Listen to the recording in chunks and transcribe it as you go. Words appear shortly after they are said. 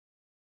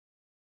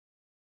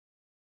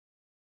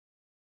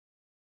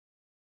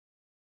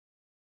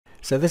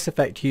So this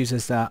effect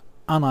uses that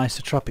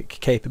anisotropic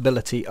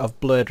capability of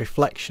blurred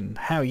reflection.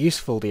 How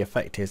useful the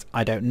effect is,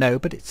 I don't know,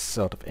 but it's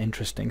sort of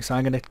interesting. So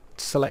I'm going to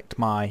select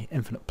my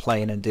infinite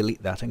plane and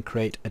delete that and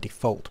create a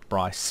default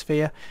Bryce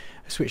sphere.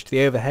 I switch to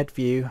the overhead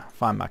view,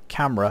 find my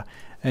camera,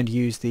 and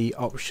use the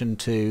option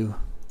to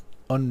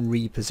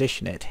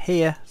unreposition it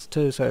here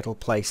so it'll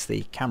place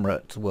the camera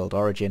at the world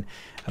origin.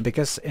 And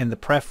because in the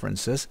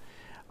preferences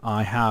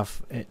I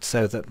have it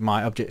so that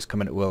my objects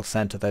come in at world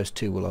center, those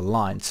two will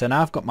align. So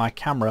now I've got my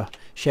camera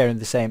sharing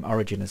the same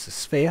origin as the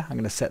sphere. I'm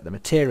going to set the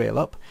material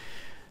up.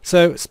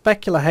 So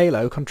specular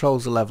halo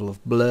controls the level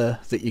of blur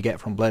that you get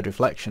from blurred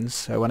reflections.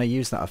 So when I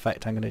use that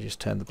effect, I'm going to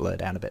just turn the blur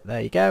down a bit.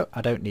 There you go.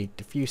 I don't need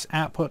diffuse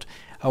output.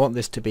 I want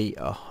this to be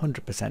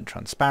 100%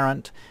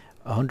 transparent,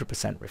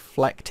 100%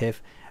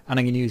 reflective, and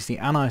I'm going to use the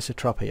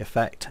anisotropy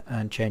effect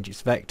and change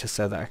its vector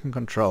so that I can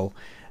control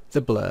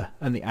the blur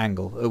and the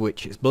angle at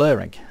which it's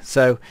blurring.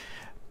 So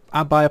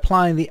by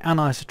applying the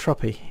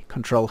anisotropy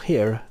control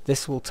here,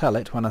 this will tell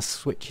it when I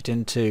switch it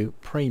into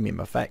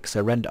premium effects,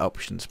 so render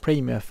options,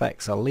 premium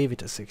effects, I'll leave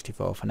it at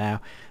 64 for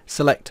now,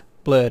 select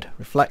blurred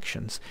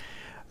reflections.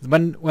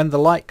 When the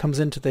light comes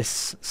into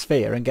this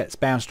sphere and gets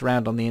bounced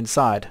around on the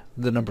inside,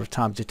 the number of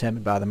times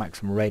determined by the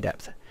maximum ray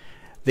depth,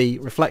 the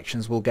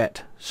reflections will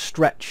get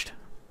stretched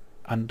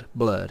and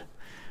blurred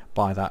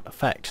by that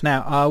effect.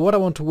 Now what I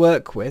want to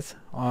work with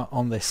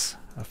on this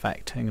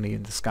effect, I'm going to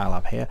use the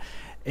Skylab here,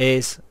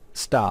 is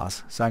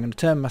stars. So I'm going to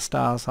turn my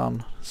stars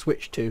on,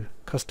 switch to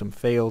custom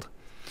field,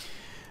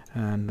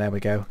 and there we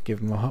go.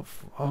 Give them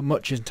as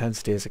much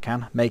intensity as I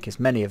can, make as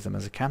many of them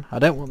as I can. I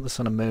don't want the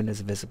sun and moon as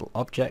a visible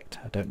object,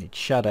 I don't need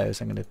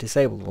shadows. I'm going to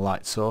disable the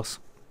light source.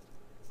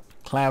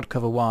 Cloud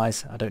cover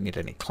wise, I don't need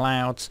any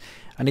clouds.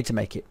 I need to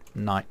make it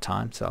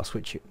nighttime, so I'll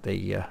switch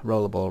the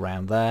rollerball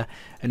around there.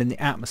 And in the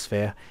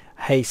atmosphere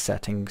haze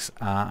settings,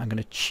 I'm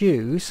going to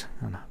choose,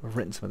 and I've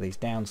written some of these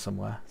down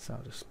somewhere, so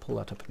I'll just pull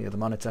that up in the other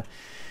monitor.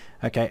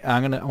 Okay, I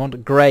want a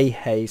grey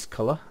haze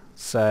colour,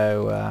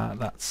 so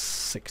that's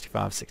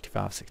 65,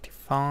 65,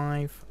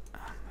 65.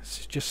 This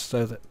is just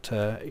so that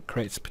it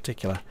creates a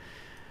particular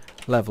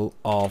level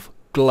of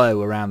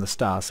glow around the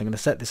stars. So I'm going to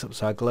set this up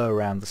so I glow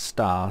around the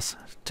stars,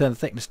 turn the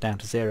thickness down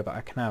to 0, but I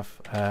can have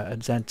a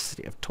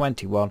density of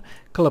 21,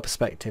 colour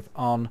perspective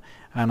on,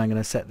 and I'm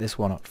going to set this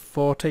one at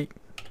 40.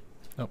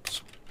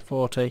 Oops,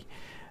 40.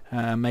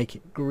 Make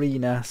it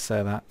greener,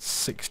 so that's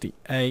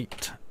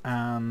 68,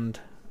 and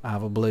I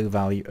have a blue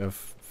value of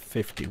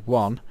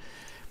 51.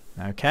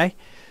 Okay,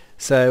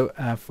 so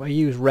if I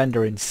use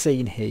render in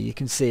scene here, you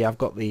can see I've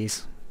got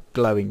these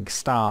glowing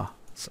stars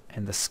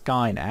in the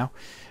sky now.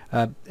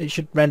 It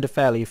should render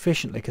fairly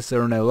efficiently because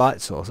there are no light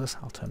sources.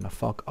 I'll turn my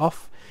fog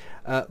off.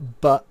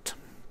 But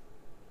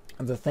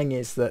the thing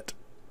is that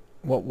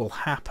what will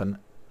happen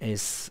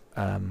is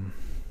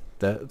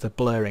the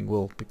blurring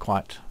will be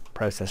quite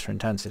processor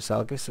intensive. So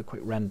I'll give this a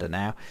quick render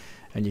now,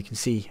 and you can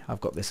see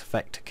I've got this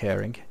effect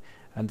occurring,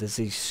 and there's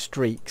these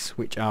streaks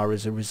which are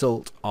as a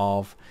result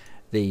of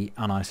the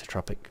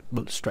anisotropic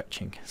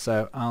stretching.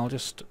 So I'll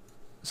just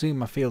zoom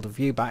my field of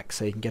view back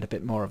so you can get a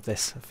bit more of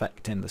this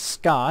effect in the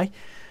sky,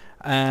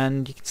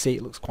 and you can see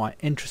it looks quite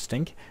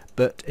interesting,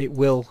 but it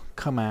will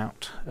come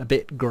out a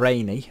bit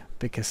grainy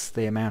because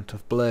the amount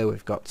of blur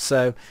we've got.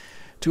 So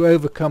to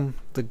overcome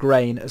the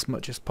grain as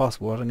much as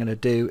possible, what I'm going to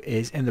do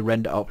is in the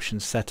render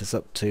options set us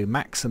up to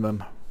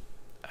maximum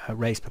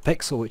rays per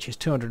pixel, which is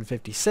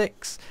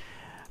 256,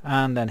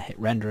 and then hit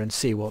render and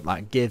see what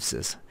that gives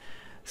us.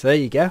 So there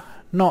you go.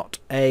 Not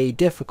a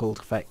difficult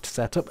effect to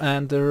set up,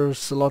 and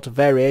there's a lot of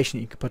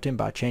variation you can put in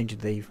by changing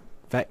the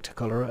vector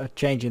color,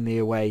 changing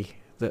the way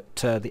that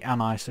the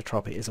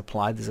anisotropy is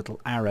applied. There's a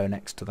little arrow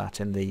next to that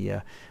in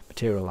the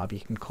material lab. You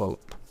can call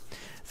up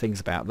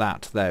things about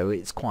that, though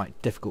it's quite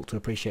difficult to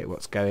appreciate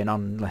what's going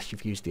on unless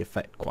you've used the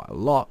effect quite a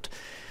lot,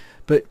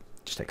 but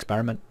just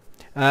experiment.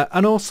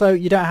 And also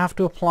you don't have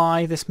to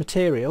apply this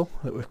material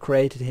that we've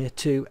created here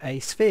to a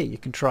sphere. You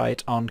can try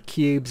it on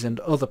cubes and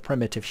other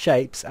primitive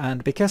shapes,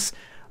 and because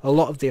a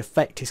lot of the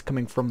effect is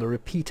coming from the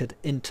repeated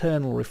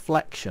internal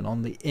reflection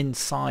on the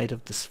inside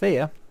of the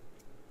sphere,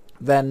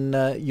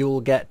 then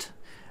you'll get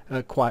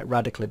quite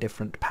radically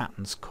different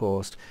patterns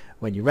caused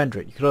when you render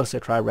it. You could also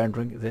try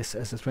rendering this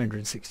as a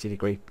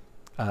 360-degree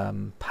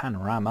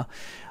panorama,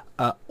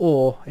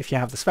 or if you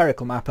have the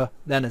spherical mapper,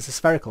 then as a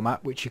spherical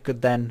map, which you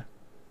could then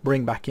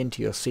bring back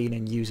into your scene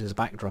and use as a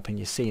backdrop in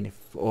your scene,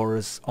 or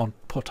as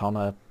put on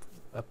a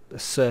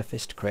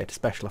surface to create a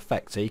special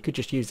effect. So you could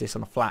just use this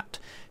on a flat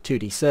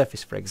 2D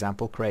surface, for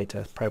example, create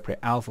an appropriate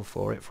alpha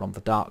for it from the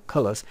dark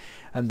colours,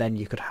 and then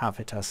you could have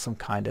it as some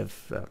kind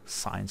of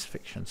science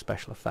fiction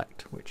special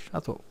effect, which I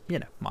thought, you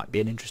know, might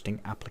be an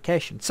interesting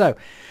application. So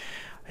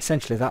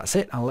essentially that's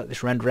it. I'll let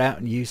this render out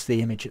and use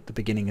the image at the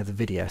beginning of the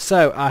video.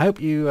 So I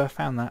hope you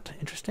found that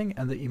interesting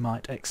and that you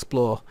might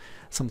explore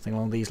something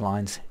along these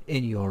lines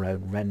in your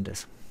own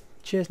renders.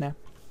 Cheers now.